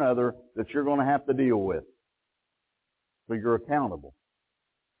time or another that you're going to have to deal with. So you're accountable.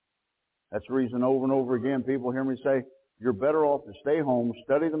 That's the reason over and over again people hear me say, you're better off to stay home,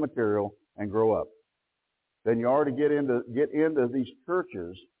 study the material, and grow up. Then you are to get into these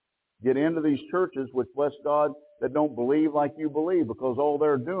churches, which, bless God, that don't believe like you believe, because all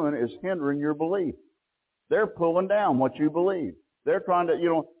they're doing is hindering your belief. They're pulling down what you believe. They're trying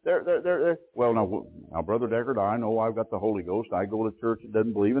to, well, now, Brother Deckard, I know I've got the Holy Ghost. I go to church that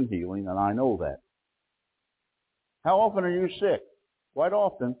doesn't believe in healing, and I know that. How often are you sick? Quite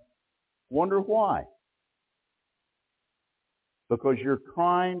often. Wonder why? Because you're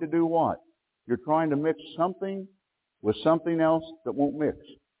trying to do what? You're trying to mix something with something else that won't mix.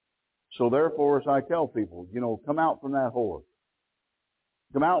 So therefore, as I tell people, come out from that whore.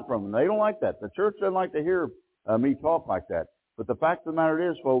 Come out from them. They don't like that. The church doesn't like to hear me talk like that. But the fact of the matter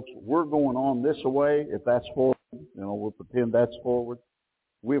is, folks, we're going on this way. If that's forward, we'll pretend that's forward.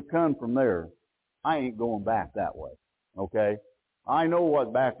 We've come from there. I ain't going back that way. Okay? I know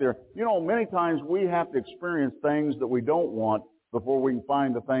what back there. Many times we have to experience things that we don't want before we can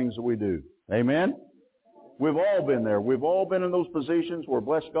find the things that we do. Amen? We've all been there. We've all been in those positions where,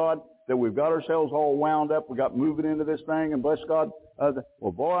 bless God, that we've got ourselves all wound up. We got moving into this thing, and bless God,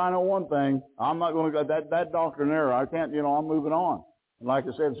 well, boy, I know one thing. I'm not going to go, that doctrine there, I can't, I'm moving on. And like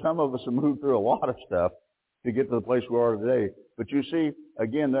I said, some of us have moved through a lot of stuff to get to the place we are today. But you see,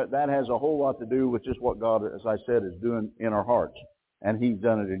 again, that has a whole lot to do with just what God, as I said, is doing in our hearts. And He's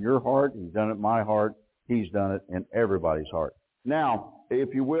done it in your heart. He's done it in my heart. He's done it in everybody's heart. Now,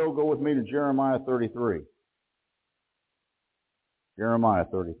 if you will, go with me to Jeremiah 33. Jeremiah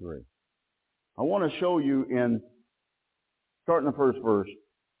 33. I want to show you starting the first verse.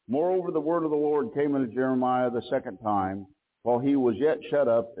 Moreover, the word of the Lord came unto Jeremiah the second time, while he was yet shut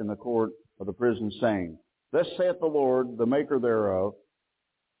up in the court of the prison, saying, Thus saith the Lord, the maker thereof,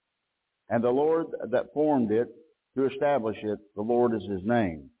 and the Lord that formed it, to establish it, the Lord is His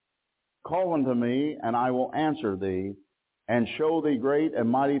name. Call unto me, and I will answer thee, and show thee great and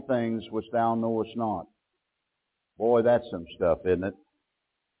mighty things which thou knowest not. Boy, that's some stuff, isn't it?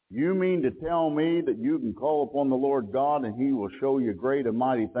 You mean to tell me that you can call upon the Lord God and He will show you great and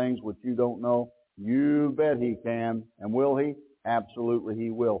mighty things which you don't know? You bet He can. And will He? Absolutely He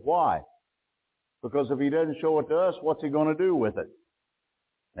will. Why? Because if He doesn't show it to us, what's He going to do with it?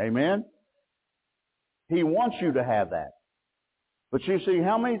 Amen? He wants you to have that. But you see,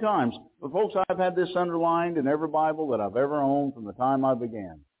 how many times, folks, I've had this underlined in every Bible that I've ever owned from the time I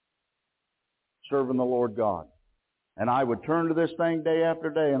began serving the Lord God. And I would turn to this thing day after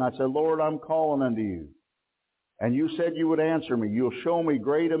day, and I said, Lord, I'm calling unto you. And you said you would answer me. You'll show me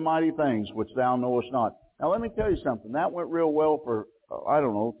great and mighty things which thou knowest not. Now, let me tell you something. That went real well for, 3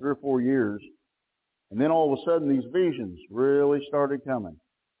 or 4 years. And then all of a sudden, these visions really started coming.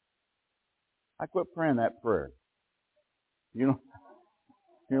 I quit praying that prayer. You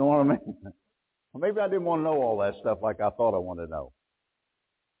know what I mean? Well, maybe I didn't want to know all that stuff like I thought I wanted to know.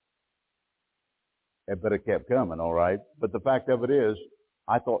 But it kept coming, all right? But the fact of it is,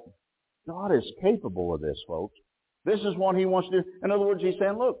 I thought, God is capable of this, folks. This is what He wants to do. In other words, He's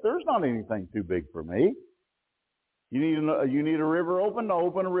saying, look, there's not anything too big for me. You need a river open to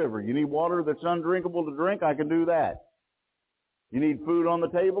open a river. You need water that's undrinkable to drink, I can do that. You need food on the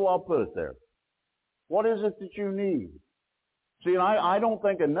table, I'll put it there. What is it that you need? See, and I don't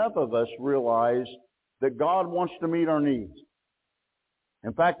think enough of us realize that God wants to meet our needs.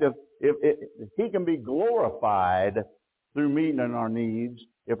 In fact, if He can be glorified through meeting our needs,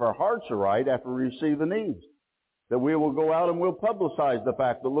 if our hearts are right after we receive the needs, that we will go out and we'll publicize the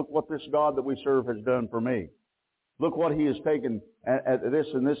fact that look what this God that we serve has done for me. Look what He has taken at this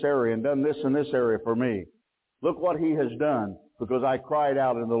in this area and done this in this area for me. Look what He has done because I cried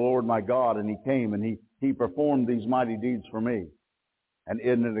out unto the Lord my God and He came and He performed these mighty deeds for me. And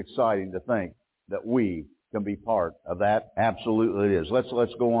isn't it exciting to think that we can be part of that? Absolutely it is.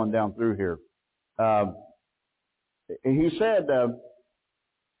 Let's go on down through here. He said,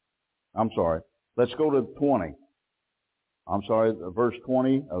 let's go to 20. Verse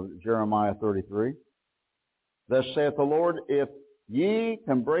 20 of Jeremiah 33. Thus saith the Lord, if ye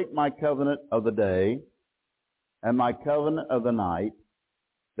can break my covenant of the day and my covenant of the night,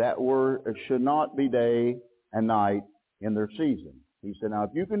 that should not be day and night in their season. He said, now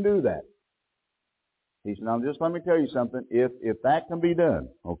if you can do that, he said, now just let me tell you something, if that can be done,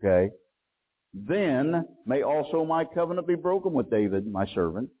 okay, then may also my covenant be broken with David, my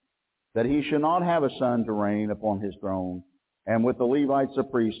servant, that he should not have a son to reign upon his throne, and with the Levites the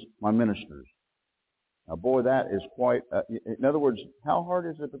priests, my ministers. Now boy, that is quite, in other words, how hard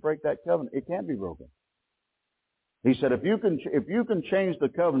is it to break that covenant? It can't be broken. He said, if you can change the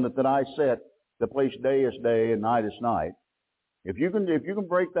covenant that I set, the place day is day and night is night, if you can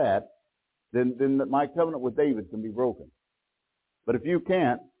break that, then my covenant with David can be broken. But if you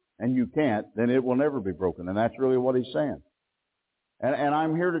can't, and you can't, then it will never be broken. And that's really what he's saying. And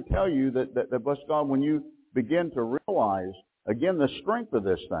I'm here to tell you that bless God, when you begin to realize, again, the strength of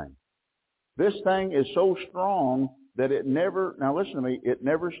this thing is so strong that it never, now listen to me, it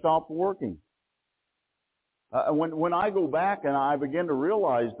never stopped working. When I go back and I begin to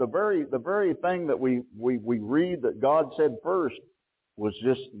realize the very thing that we read that God said first was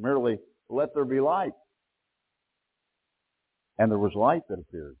just merely, let there be light. And there was light that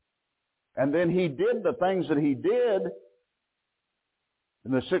appeared. And then He did the things that He did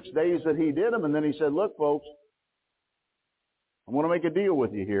in the 6 days that He did them. And then He said, look, folks, I want to make a deal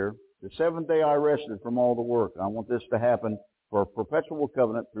with you here. The seventh day I rested from all the work. I want this to happen for a perpetual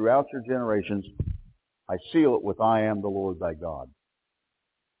covenant throughout your generations. I seal it with I am the Lord thy God.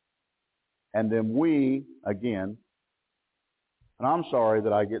 And then we, again, and I'm sorry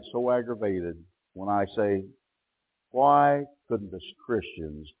that I get so aggravated when I say, why couldn't us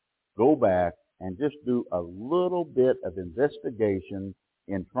Christians go back and just do a little bit of investigation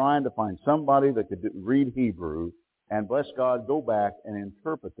in trying to find somebody that could read Hebrew and, bless God, go back and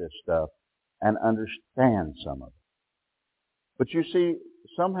interpret this stuff and understand some of it. But you see,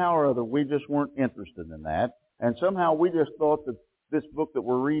 somehow or other, we just weren't interested in that. And somehow we just thought that this book that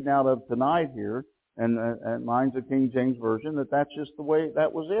we're reading out of tonight here, and mine's the King James Version, that's just the way,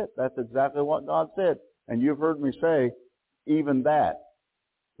 that was it. That's exactly what God said. And you've heard me say, even that,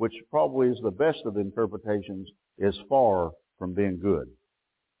 which probably is the best of interpretations, is far from being good.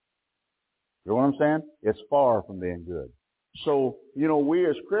 You know what I'm saying? It's far from being good. So, we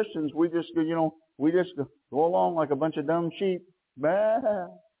as Christians, we just go along like a bunch of dumb sheep. Bah,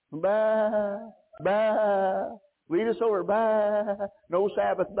 bah, bah. Lead us over, bah. No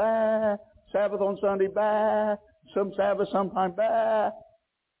Sabbath, bah. Sabbath on Sunday, bah. Some Sabbath sometime, bah.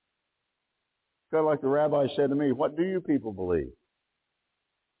 Kind of like the rabbi said to me, what do you people believe?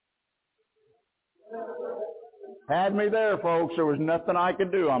 Had me there, folks. There was nothing I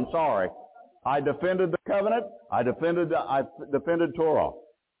could do. I'm sorry. I defended the covenant. I defended Torah.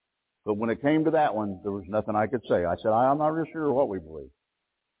 But when it came to that one, there was nothing I could say. I said, I'm not really sure what we believe.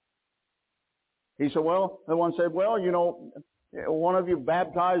 He said, the one said, one of you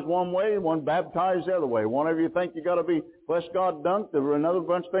baptized one way, one baptized the other way. One of you think you got to be, bless God, dunked. Another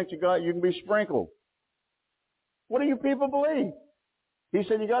bunch thinks you can be sprinkled. What do you people believe? He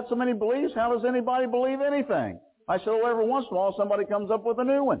said, you got so many beliefs, how does anybody believe anything? I said, every once in a while somebody comes up with a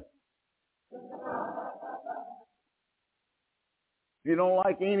new one. If you don't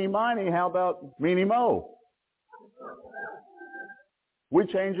like eeny miny, how about meeny mo? We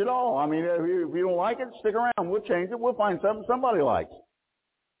change it all. I mean, if you don't like it, stick around. We'll change it. We'll find something somebody likes.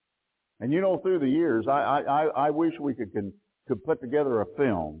 And through the years, I wish we could put together a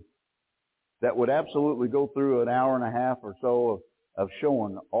film that would absolutely go through an hour and a half or so of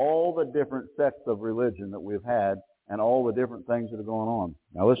showing all the different sects of religion that we've had and all the different things that are going on.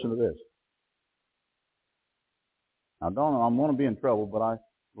 Now listen to this. Now, I'm going to be in trouble, but I'm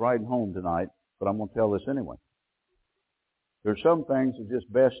riding home tonight, but I'm going to tell this anyway. There's some things that are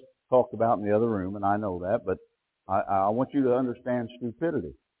just best talked about in the other room, and I know that, but I want you to understand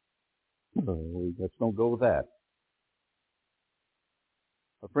stupidity. Let's don't go with that.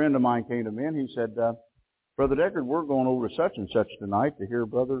 a friend of mine came to me and he said, Brother Deckard, we're going over to such and such tonight to hear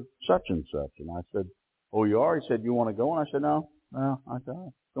Brother such and such. And I said, oh, you are? He said, you want to go? And I said, no. I said, I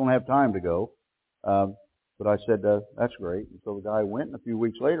don't have time to go. But I said, that's great. And so the guy went, and a few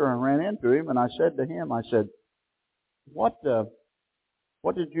weeks later I ran into him, and I said to him, I said, what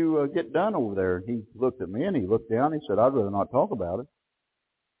did you get done over there? And he looked at me, and he looked down, and he said, I'd rather not talk about it.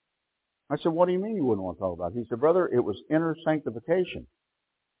 I said, what do you mean you wouldn't want to talk about it? He said, brother, it was inner sanctification.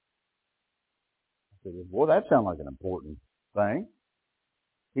 I said, well, that sounds like an important thing.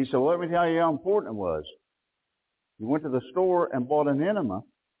 He said, well, let me tell you how important it was. You went to the store and bought an enema.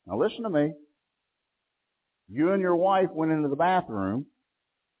 Now listen to me. You and your wife went into the bathroom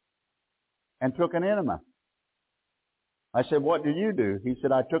and took an enema. I said, what did you do? He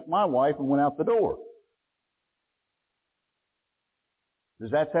said, I took my wife and went out the door.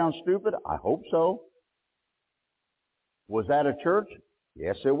 Does that sound stupid? I hope so. Was that a church?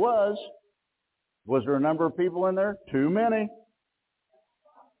 Yes, it was. Was there a number of people in there? Too many.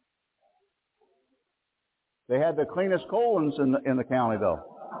 They had the cleanest colons in the county, though.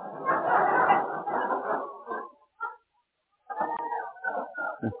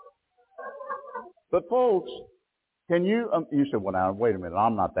 But folks, can you said, well, now, wait a minute,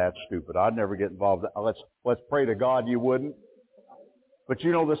 I'm not that stupid. I'd never get involved. Let's pray to God you wouldn't. But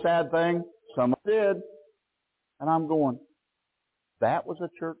you know the sad thing? Some did. And I'm going, that was a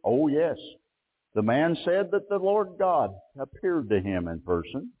church? Oh, yes. The man said that the Lord God appeared to him in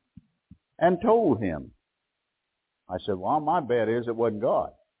person and told him. I said, well, my bet is it wasn't God.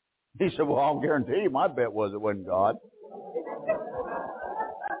 He said, well, I'll guarantee you my bet was it wasn't God.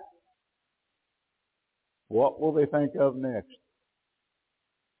 What will they think of next?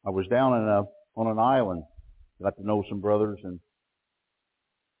 I was down on an island. Got to know some brothers, and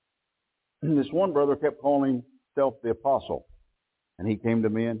this one brother kept calling himself the apostle. And he came to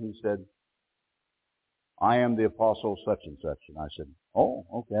me and he said, I am the apostle such and such. And I said, oh,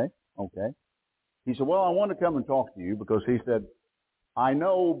 okay. He said, well, I want to come and talk to you because he said, I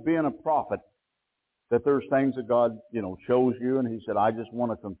know being a prophet that there's things that God, shows you. And he said, I just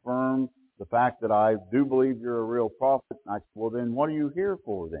want to confirm the fact that I do believe you're a real prophet. And I said, well, then what are you here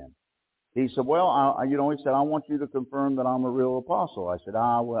for then? He said, well, he said, I want you to confirm that I'm a real apostle. I said,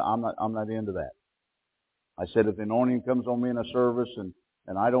 well, I'm not into that. I said, if the anointing comes on me in a service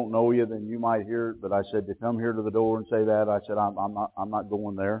and I don't know you, then you might hear it. But I said, to come here to the door and say that, I said, I'm not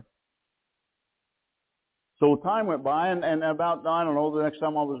going there. So time went by, and about, I don't know, the next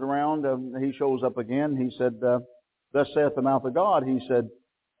time I was around, he shows up again. He said, thus saith the mouth of God. He said,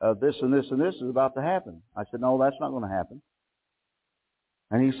 this and this and this is about to happen. I said, no, that's not going to happen.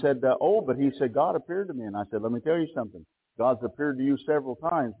 And he said, but he said, God appeared to me. And I said, let me tell you something. God's appeared to you several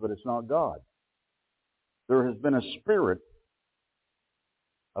times, but it's not God. There has been a spirit,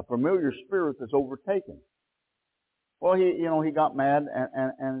 a familiar spirit that's overtaken. Well, he got mad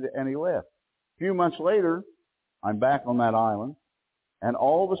and he left. A few months later, I'm back on that island, and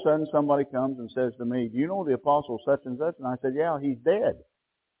all of a sudden somebody comes and says to me, do you know the apostle such and such? And I said, yeah, he's dead.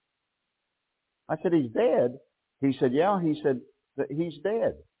 I said, he's dead? He said, yeah. He said, he's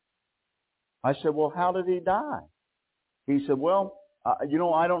dead. I said, well, how did he die? He said, well,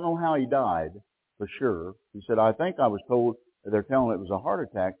 I don't know how he died for sure. He said, I think I was told that they're telling it was a heart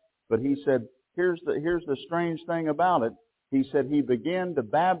attack. But he said, here's the strange thing about it. He said he began to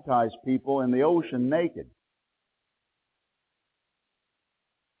baptize people in the ocean naked.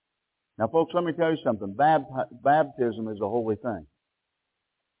 Now, folks, let me tell you something. Baptism is a holy thing.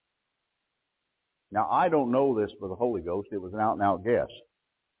 Now, I don't know this for the Holy Ghost. It was an out-and-out guess,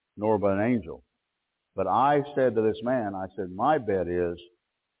 nor by an angel. But I said to this man, I said, my bet is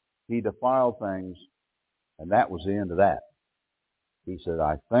he defiled things, and that was the end of that. He said,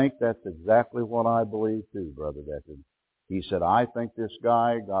 I think that's exactly what I believe too, Brother Deckard. He said, I think this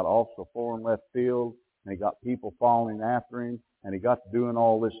guy got off the far and left field, and he got people following after him, and he got to doing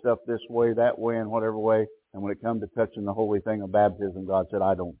all this stuff this way, that way, and whatever way. And when it come to touching the holy thing of baptism, God said,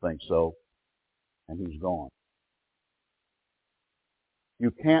 I don't think so. And he's gone.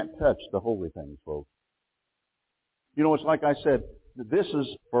 You can't touch the holy things, folks. It's like I said, this is,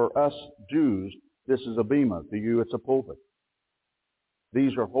 for us Jews, this is a bema. To you, it's a pulpit.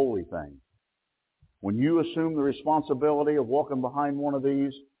 These are holy things. When you assume the responsibility of walking behind one of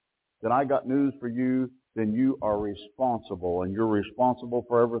these, then I got news for you. Then you are responsible, and you're responsible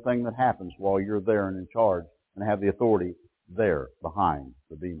for everything that happens while you're there and in charge and have the authority there behind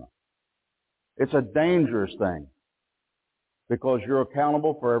the bema. It's a dangerous thing because you're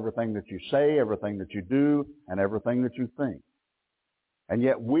accountable for everything that you say, everything that you do, and everything that you think. And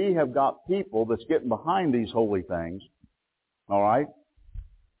yet we have got people that's getting behind these holy things, all right?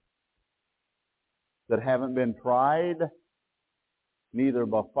 that haven't been tried, neither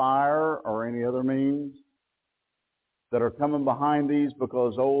by fire or any other means, that are coming behind these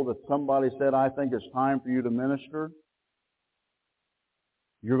because, that somebody said, I think it's time for you to minister,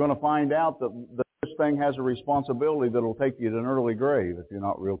 you're going to find out that this thing has a responsibility that will take you to an early grave if you're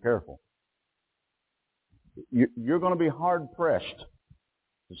not real careful. You're going to be hard-pressed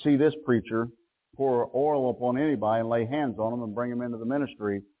to see this preacher pour oil upon anybody and lay hands on them and bring them into the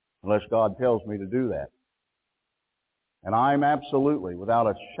ministry unless God tells me to do that. And I'm absolutely, without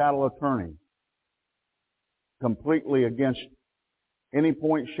a shadow of turning, completely against any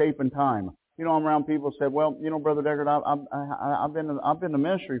point, shape, and time. I'm around people who said, well, Brother Deckard, I've been in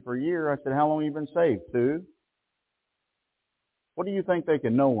ministry for a year. I said, how long have you been saved? 2. What do you think they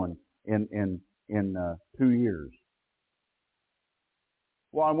can know in 2 years?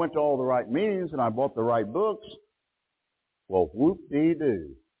 Well, I went to all the right meetings and I bought the right books. Well,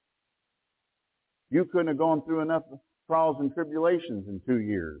 whoop-dee-doo. You couldn't have gone through enough trials and tribulations in 2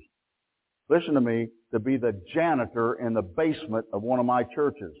 years. Listen to me, to be the janitor in the basement of one of my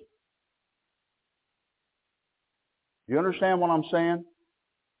churches. You understand what I'm saying?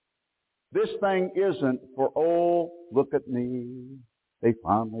 This thing isn't for, look at me. They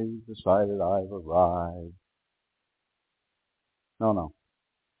finally decided I've arrived. No.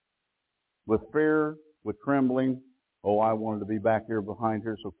 With fear, with trembling, I wanted to be back here behind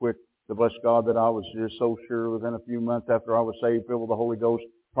here so quick. To bless God that I was just so sure within a few months after I was saved, filled with the Holy Ghost,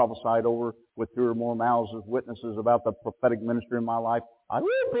 prophesied over with 2 or more mouths as witnesses about the prophetic ministry in my life.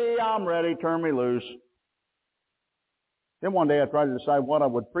 I'm ready, turn me loose. Then one day I tried to decide what I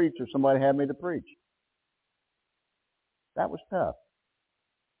would preach if somebody had me to preach. That was tough.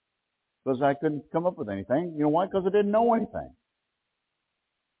 Because I couldn't come up with anything. You know why? Because I didn't know anything.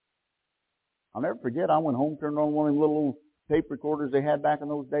 I'll never forget, I went home, turned on one of them little old tape recorders they had back in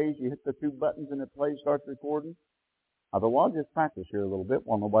those days. You hit the 2 buttons and it plays, starts recording. I thought, well, I'll just practice here a little bit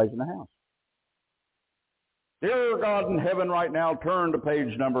while nobody's in the house. Dear God in heaven, right now, turn to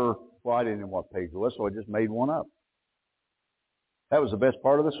page number, I didn't know what page it was, so I just made one up. That was the best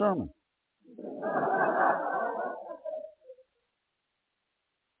part of the sermon.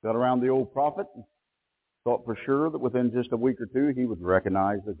 Got around the old prophet and thought for sure that within just a week or 2 he would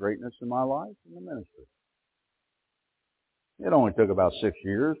recognize the greatness in my life and the ministry. It only took about 6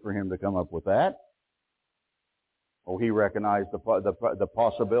 years for him to come up with that. He recognized the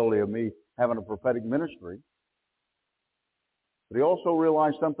possibility of me having a prophetic ministry. But he also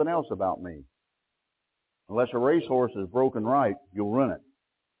realized something else about me. Unless a racehorse is broken right, you'll run it.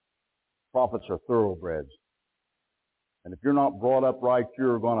 Prophets are thoroughbreds. And if you're not brought up right,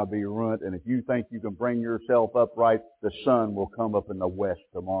 you're going to be ruined. And if you think you can bring yourself up right, the sun will come up in the west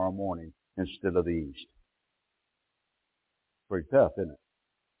tomorrow morning instead of the east. Pretty tough, isn't it?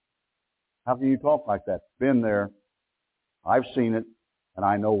 How can you talk like that? Been there. I've seen it, and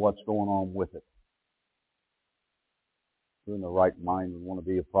I know what's going on with it. You're in the right mind and want to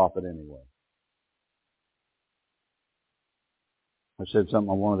be a prophet anyway. I said something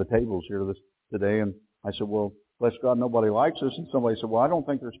on one of the tables here today, and I said, well, bless God, nobody likes us. And somebody said, well, I don't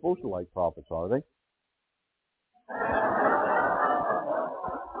think they're supposed to like prophets, are they?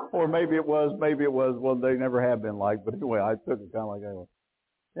 Or maybe it was, well, they never have been liked. But anyway, I took it kind of like,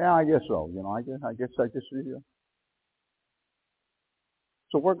 yeah, I guess so. I guess.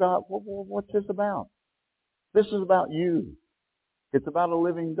 So what's this about? This is about you. It's about a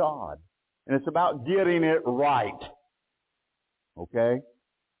living God. And it's about getting it right. Okay?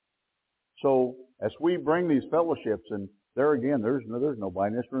 So, as we bring these fellowships, and there again, there's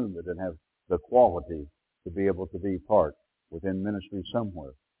nobody in this room that didn't have the quality to be able to be part within ministry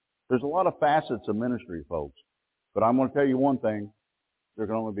somewhere. There's a lot of facets of ministry, folks. But I'm going to tell you one thing. There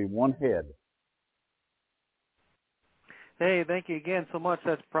can only be one head. Hey, thank you again so much.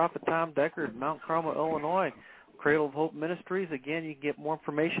 That's Prophet Tom Deckard, Mount Carmel, Illinois, Cradle of Hope Ministries. Again, you can get more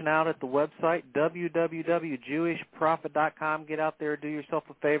information out at the website, www.jewishprophet.com. Get out there, do yourself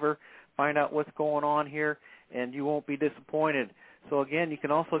a favor, find out what's going on here, and you won't be disappointed. So, again, you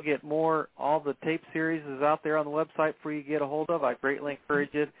can also get all the tape series is out there on the website for you to get a hold of. I greatly encourage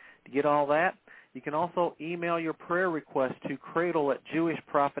you to get all that. You can also email your prayer request to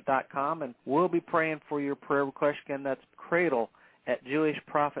cradle@jewishprophet.com, and we'll be praying for your prayer request. Again, that's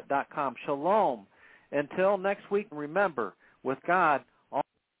cradle@jewishprophet.com. Shalom. Until next week, remember, with God,